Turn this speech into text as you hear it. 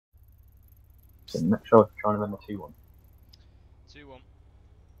So make sure to try and remember 2-1. 2-1.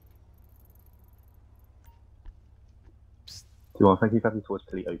 2-1. Thank you. Heading towards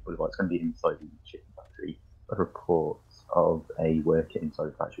Paleto Boulevard. It's going to be inside the chicken factory. A report of a worker inside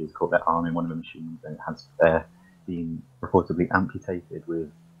the factory has caught their arm in one of the machines and it has been reportedly amputated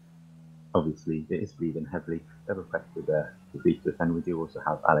with, obviously, it is bleeding heavily. They've requested the police to defend. We do also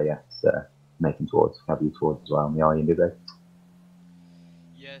have LAS making towards Cavalry towards as well on the eye, did they?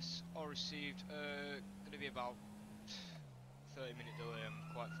 Yes, all received. Going to be about 30-minute delay. I'm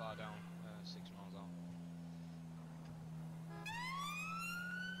quite far down, 6 miles out.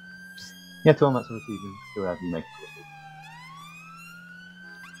 Yeah, 2-1, that's a receiving. Still have you make it towards it.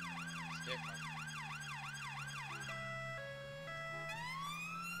 Stay calm.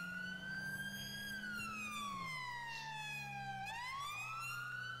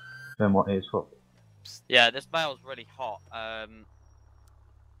 Then what is what? Yeah, this male's really hot.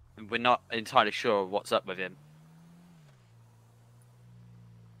 We're not entirely sure what's up with him.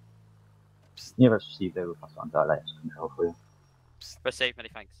 Yeah, that's received. They will pass on dialect control for you. Receive, many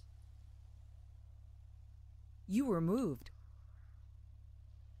thanks. You were moved.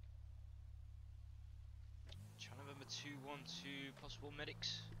 Channel number 212, possible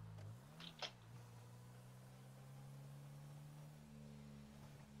medics.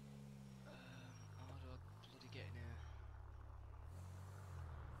 How do I bloody get in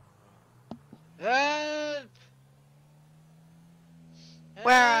here? Help!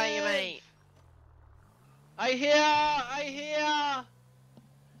 Where are you, mate? I hear!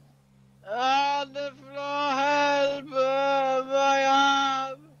 On the floor, help! My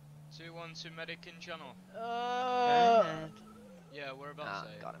arm! 212 medic in channel. Go ahead. Yeah, whereabouts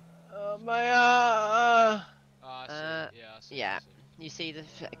are you? Got him. My arm! I see. I see. yeah. I see. You see the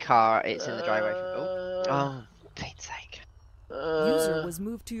car, it's in the driveway for... Oh, Pete's sake. User was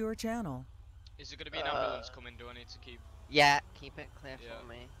moved to your channel. Is there going to be an ambulance coming? Do I need to keep... Yeah, keep it clear Yeah. for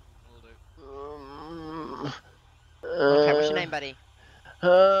me. Will do. Okay, what's your name, buddy?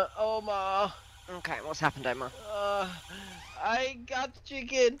 Omar. Okay, what's happened, Omar? I got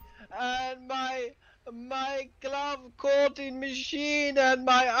chicken and my glove caught in machine and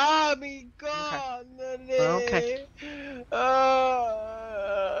my arm is gone. Okay.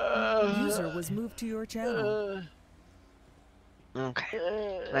 User was moved to your channel.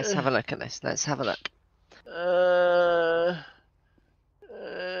 Okay, let's have a look at this. Let's have a look.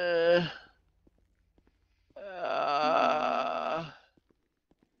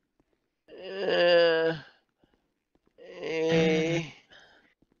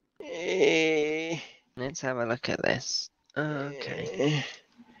 Let's have a look at this. Okay.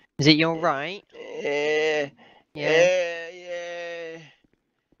 Is it your right? Yeah.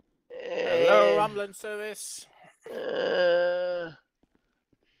 Hello, ambulance service.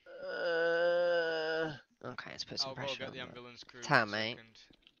 Okay, let's put some I'll go pressure get on the that. ambulance crew. Tell in a me.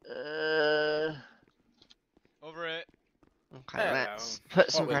 second. Over it. Okay, Hello. let's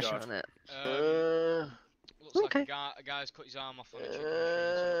put some What we pressure got? on it. Looks like Okay. a guy's cut his arm off on a chicken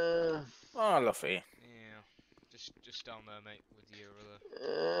machine. Oh, lovely. Yeah, just down there, mate, with your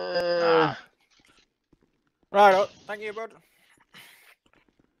other. Right, thank you, bud.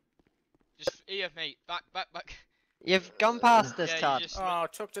 Just here, mate. Back. You've gone past us, Yeah, you Todd. just Oh,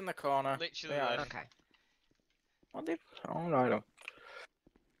 tucked in the corner. literally. Yeah. There. Okay. What did? Oh, right.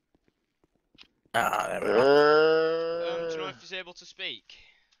 There we are. Do you know if he's able to speak?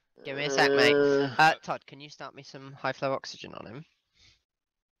 Give me a sec, mate. Todd, can you start me some high flow oxygen on him?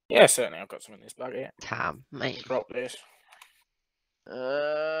 Yeah, certainly. I've got some in this bag here. Tam, mate. Drop this.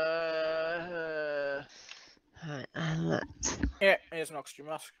 Right, and let's... Yeah, here's an oxygen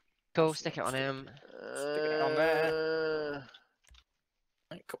mask. Cool, stick it on him. Stick it on there.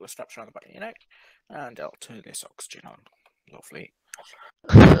 A couple of straps around the back of your neck. And I'll turn this oxygen on. Lovely.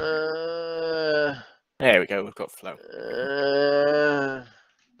 There we go, we've got flow.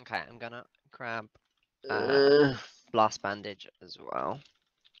 Okay, I'm gonna grab blast bandage as well.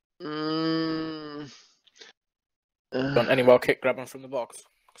 Want any more kick grabbing from the box?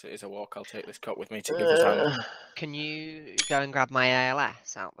 Because it is a walk, I'll take this cot with me to give us hand. Can you go and grab my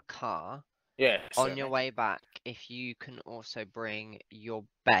ALS out the car? Yeah, On certainly. your way back, if you can also bring your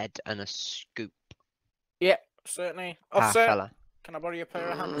bed and a scoop. Yeah, certainly. Ah, Officer, fella. can I borrow your pair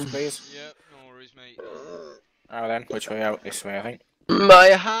of hands, please? Yeah, no worries, mate. Now then, which way out? This way, I think. My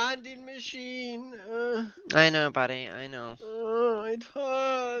hand in machine. I know, buddy, I know. It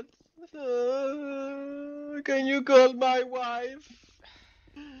hurts. Can you call my wife?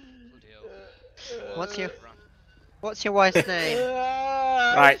 Bloody hell. What's your wife's name?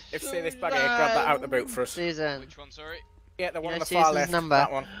 Right, if you see this bag here, grab that out the boot for us. Susan. Which one, sorry? Yeah, the one on the see far his left. number?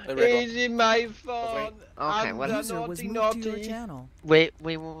 That one. The red one. Is it my phone? Okay, I'm well- the User was naughty moved to your naughty. channel. We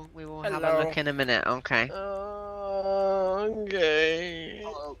will have a Hello. look in a minute. Okay. Okay.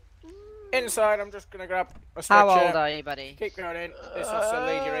 Inside, I'm just gonna grab a stretcher. How old are you, buddy? Keep going in. This has to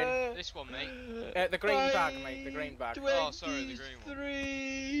lead you in. This one, mate. The green bag, mate. The green bag. Oh, sorry, the green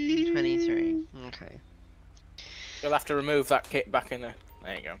one. 23. Okay. You'll have to remove that kit back in there.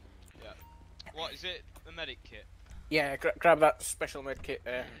 There you go. What is it? The medic kit. Yeah, grab that special med kit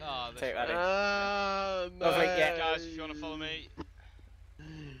there. Ah, this Take one. that in. Lovely, yeah. Guys, if you want to follow me.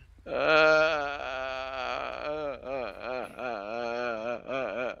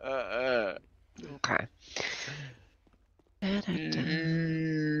 Okay. You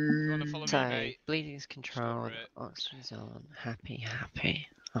want to follow me, So, mate? bleeding is controlled, it. oxygen's on, happy.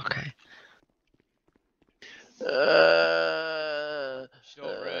 Okay. Just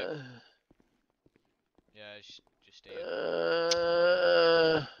over it. Yeah, just here.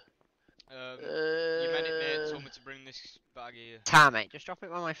 Your medic mate told me to bring this bag here. Mate, just drop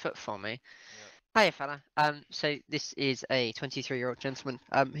it on my foot for me. Hiya, fella. So this is a 23-year-old gentleman.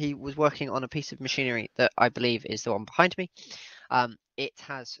 He was working on a piece of machinery that I believe is the one behind me. It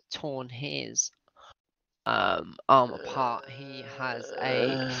has torn his arm apart. He has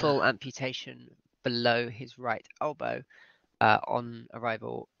a full amputation below his right elbow. On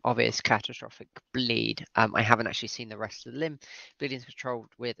arrival, obvious catastrophic bleed. I haven't actually seen the rest of the limb. Bleeding is controlled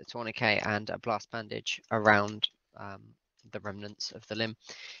with a tourniquet and a blast bandage around the remnants of the limb.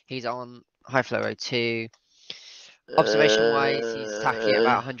 He's on high flow O2. Observation wise, he's tacking at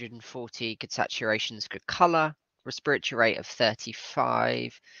about 140, good saturations, good colour. Respiratory rate of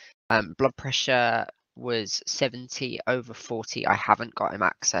 35. Blood pressure was 70 over 40. I haven't got him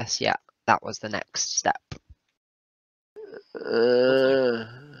access yet. That was the next step. Do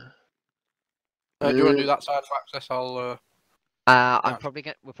you want to do that side for access? I'll. We're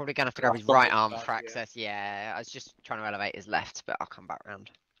probably gonna have to grab his I'll right stop arm this for side, yeah. access. Yeah, I was just trying to elevate his left, but I'll come back round.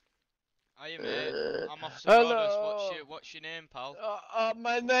 Hiya, mate. I'm Officer Hello. Broadhurst. What's your name, pal?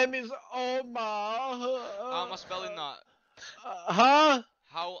 My name is Omar. How am I spelling that? Huh?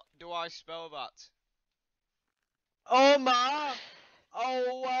 How do I spell that? Omar.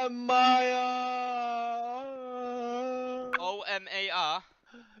 O-M-A-R?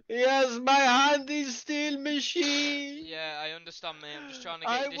 Yes, my hand is still machine. Yeah, I understand, mate. I'm just trying to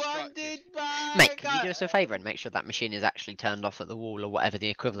I get you want distracted. it back. Mate, can you do us a favour and make sure that machine is actually turned off at the wall or whatever the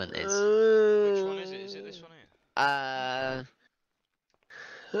equivalent is? Which one is it? Is it this one here?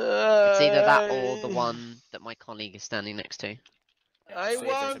 It's either that or the one that my colleague is standing next to. I See if there's a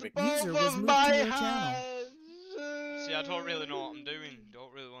want big- both User was of moved my to your channel. hands. See, I don't really know what I'm doing.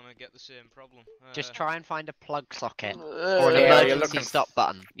 Don't really want to get the same problem. Just try and find a plug socket or an Yeah, you're emergency looking- stop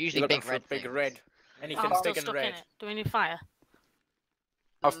button. You're Usually looking big for red a big thing. red. Anything I'm still big and stuck in red. it. Do we need fire?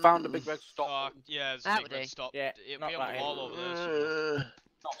 I've found a big red stop. Oh, yeah, there's a That big would red do. stop. Yeah, It'll not be on that the wall over there. somewhere.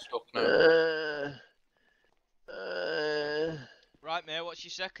 Not stuck now. Right, mate, what's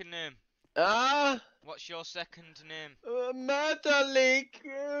your second name? What's your second name? Metallic.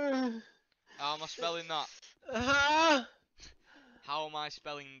 How am I spelling that? Huh? How am I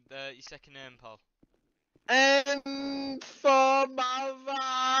spelling your second name, pal? M for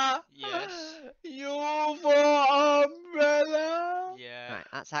mother. Yes. U for umbrella. Yeah. Right,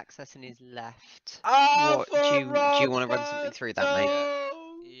 that's accessing his left. R What, for do you want to run something through that, mate?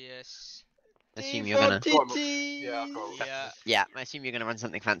 Roberto. Yes. Assume T you're for gonna. titty. Yeah, I'll go. Yeah. Yeah, I assume you're gonna run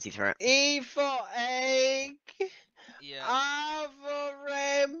something fancy through it. E for egg. Yeah. R for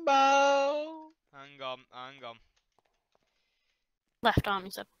rainbow. Hang on. Left arm,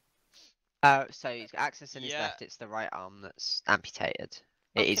 you said. So he's accessing his Yeah. left. It's the right arm that's amputated.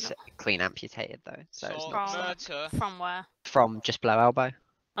 It Okay, is no. clean amputated though, so it's So, not From- Murta. From where? from just below elbow.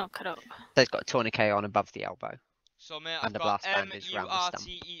 Oh, cut up. So it's got a tourniquet on above the elbow, So, mate, And I've a got blast bandage round the stump.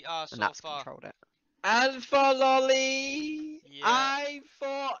 M-U-R-T-E-R so and that's far. controlled it. L for lolly. Yeah. I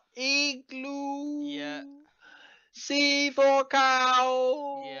for igloo. Yeah. C for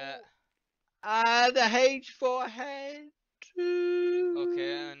cow. Yeah. And H for head.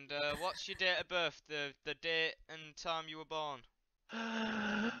 Okay, and what's your date of birth? The date and time you were born?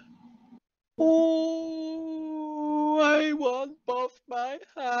 Oh, I want both my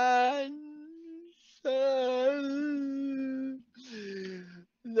hands. The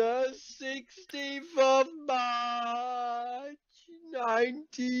 16th of March,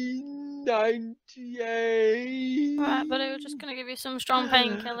 1998. Right, but we're just gonna give you some strong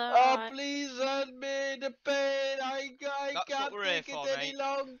painkiller. Oh, Right. please help me, the pain. I That's can't what we're here take for, it any mate.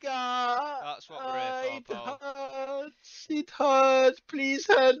 longer. That's what we're here for, pal. It hurts. It hurts. Please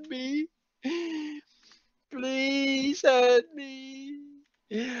help me. Please help me.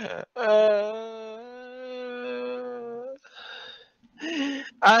 I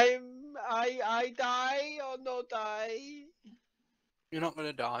die or not die? You're not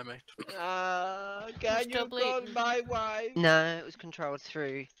gonna die, mate. Can still you call bleeding. my wife? No, it was controlled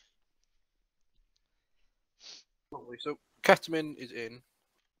through. Lovely. So ketamine is in.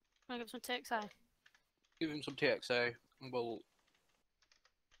 Can I give some TXI? Give him some TXA, and we'll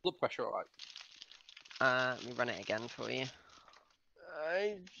blood pressure. All right. Let me run it again for you.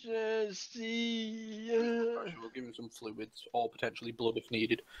 I'm thirsty. Pressure, we'll give him some fluids or potentially blood if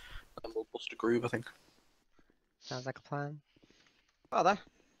needed, and we'll bust a groove. I think. Sounds like a plan. Oh, there.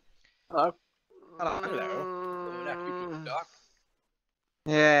 Hello. Hello. Dark.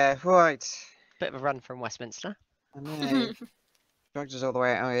 Yeah, right. Bit of a run from Westminster. I know. Dragged us all the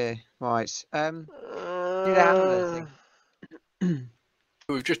way out here. Right. Do the handler thing.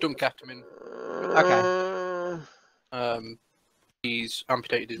 We've just done ketamine. Okay. He's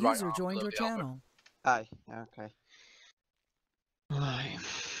amputated his right User arm. joined below your the elbow. channel. Aye. Okay. Right.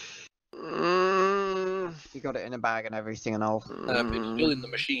 You got it in a bag and everything and all. It's still in the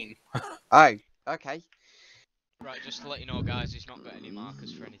machine. Oh. Okay. Right, just to let you know, guys, he's not got any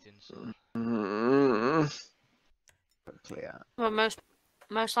markers for anything, so. Clear. Well, most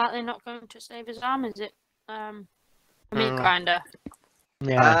likely not going to save his arm, is it? A meat grinder.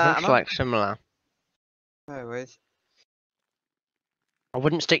 Yeah, looks am I- like similar. Bear with. I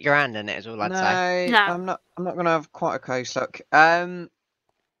wouldn't stick your hand in it, is all I'd No, say. No. I'm not gonna have quite a close look.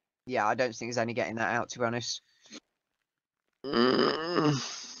 Yeah, I don't think there's any getting that out, to be honest.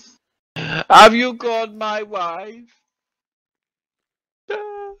 Have you got my wife?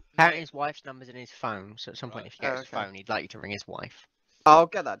 Apparently his wife's number's in his phone, so at some point if you get his okay. phone, he'd like you to ring his wife. I'll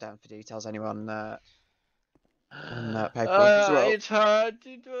get that down for details anyway on paperwork as well. It hurts,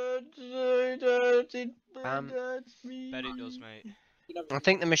 it hurts, it hurts, it hurts me. Bet it does, mate. I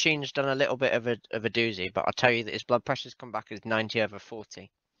think the machine's done a little bit of a doozy, but I'll tell you that his blood pressure's come back as 90/40.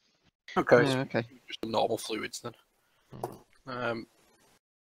 Okay. Yeah, So okay. just some normal fluids then.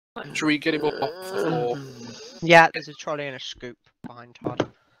 Should we get him up off the floor? Yeah, there's a trolley and a scoop behind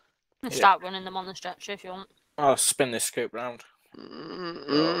Todd. And start running them on the stretcher if you want. I'll spin this scoop round.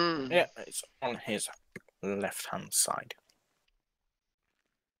 Yeah, it's on his left-hand side.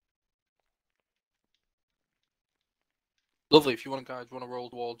 Lovely. If you guys want to roll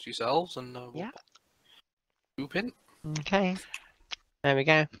towards yourselves, and we'll Yeah. scoop in. Okay. There we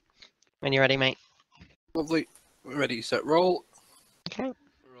go. When you're ready, mate. Lovely. Ready, set, roll. Okay.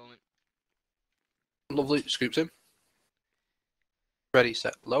 Rolling. Lovely. Scoops in. Ready,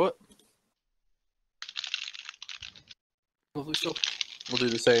 set, lower. Lovely stuff. We'll do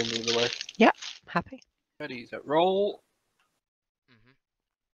the same the other way. Happy? Ready, set, roll. Mhm.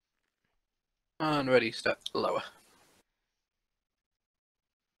 And ready, set, lower.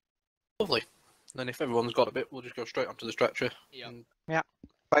 Lovely. Then if everyone's got a bit, we'll just go straight onto the stretcher. Yep. And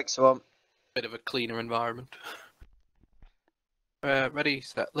Thanks, one. bit of a cleaner environment. Ready,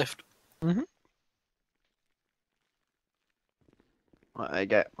 set, lift. Right, there you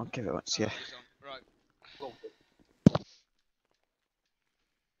go. I'll give it one to you. He's on. Right.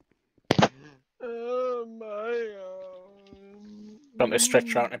 oh my arm. Want to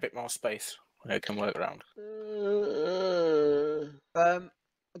stretch out in a bit more space where it can work around.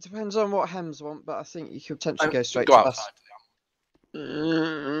 It depends on what Hems want, but I think you could potentially go straight Go to us. outside.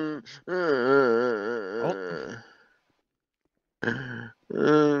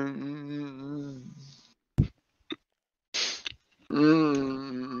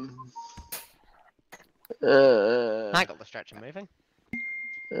 I got the stretcher moving.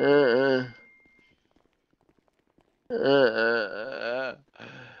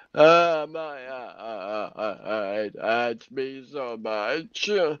 My eye hurts me so much.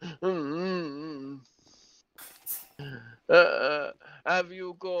 Have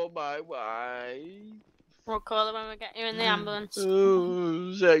you got my wife? We'll call her when we get you in the ambulance.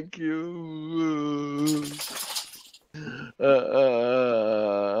 Oh, thank you.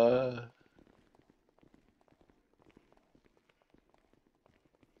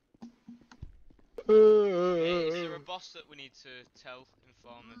 Is there a boss that we need to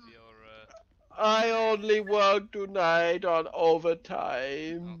inform of your? I only work tonight on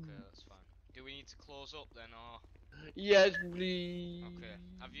overtime. Okay, that's fine. Do we need to close up then, or? Yes, please. Okay.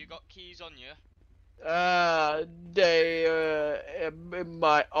 Have you got keys on you? They in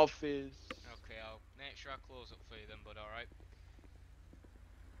my office. Okay, I'll make sure I close up for you then, bud. All right.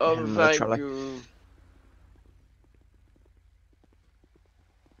 Oh, no thank trolley. you.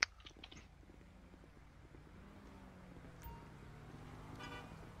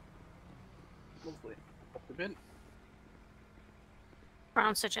 Lovely.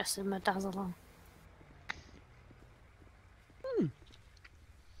 I'm suggesting Midazolam.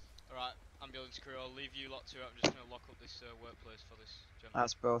 Alright, ambulance crew, I'll leave you lot to it. I'm just going to lock up this workplace for this gentleman.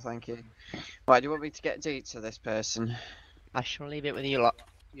 That's bro, thank you. Right, do you want me to get deets of this person? I shall leave it with you lot.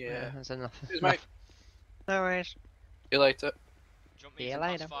 Yeah. There's enough. Cheers, mate. No worries. See you later. Do you want me See to you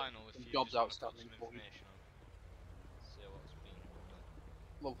pass later. final if you Job's just wanna put outstanding some for you. information on? See what's been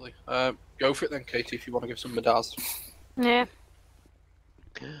done. Lovely. Go for it then, Katie, if you want to give some medals. Yeah.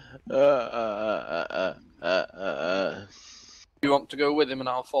 You want to go with him and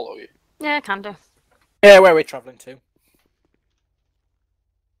I'll follow you? Yeah, I can do. Yeah, where are we travelling to?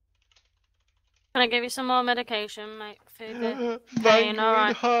 Can I give you some more medication, mate? For the My pain,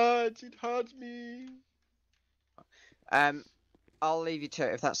 alright. it hurts me. I'll leave you to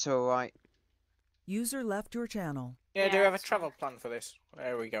it if that's alright. User left your channel. Yeah, do Yeah, we have a that's travel plan for this?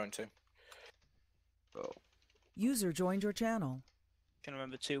 Where are we going to? User joined your channel. Can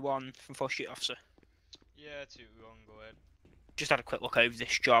remember 2-1 from Force Shoot Officer. Yeah, 2-1, go ahead. Just had a quick look over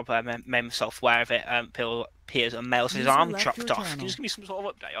this job. I made myself aware of it. Appears a male's his User arm left chopped your off. channel. Can you just give me some sort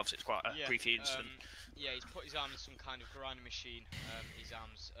of update? Obviously, it's quite a Yeah, brief incident. yeah, he's put his arm in some kind of grinding machine. His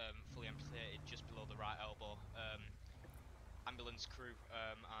arm's fully amputated just below the right elbow. Ambulance crew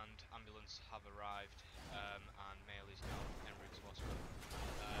and ambulance have arrived, and Mail is now en route to hospital.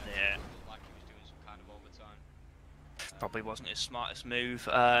 Yeah. Looked like he was doing some kind of overtime. Probably wasn't his smartest move.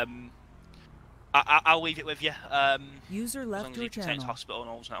 I'll leave it with you. User As left long as your he can take to channel. hospital and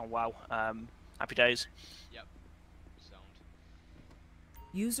all's not well. Happy days. Yep. Sound.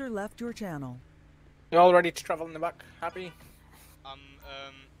 User left your channel. You all ready to travel in the back? Happy? I'm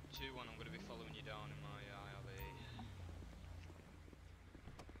 2-1. I'm going to be following you down in my IRB.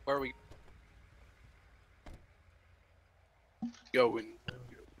 Where are we going?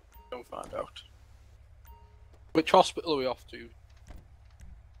 Don't find out. Which hospital are we off to?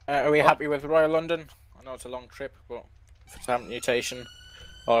 Are we happy with Royal London? I know it's a long trip, but if it's amputation,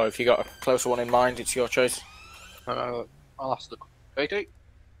 or if you got a closer one in mind, it's your choice. I'll ask the Katie.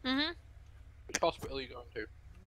 Mhm. Which hospital are you going to?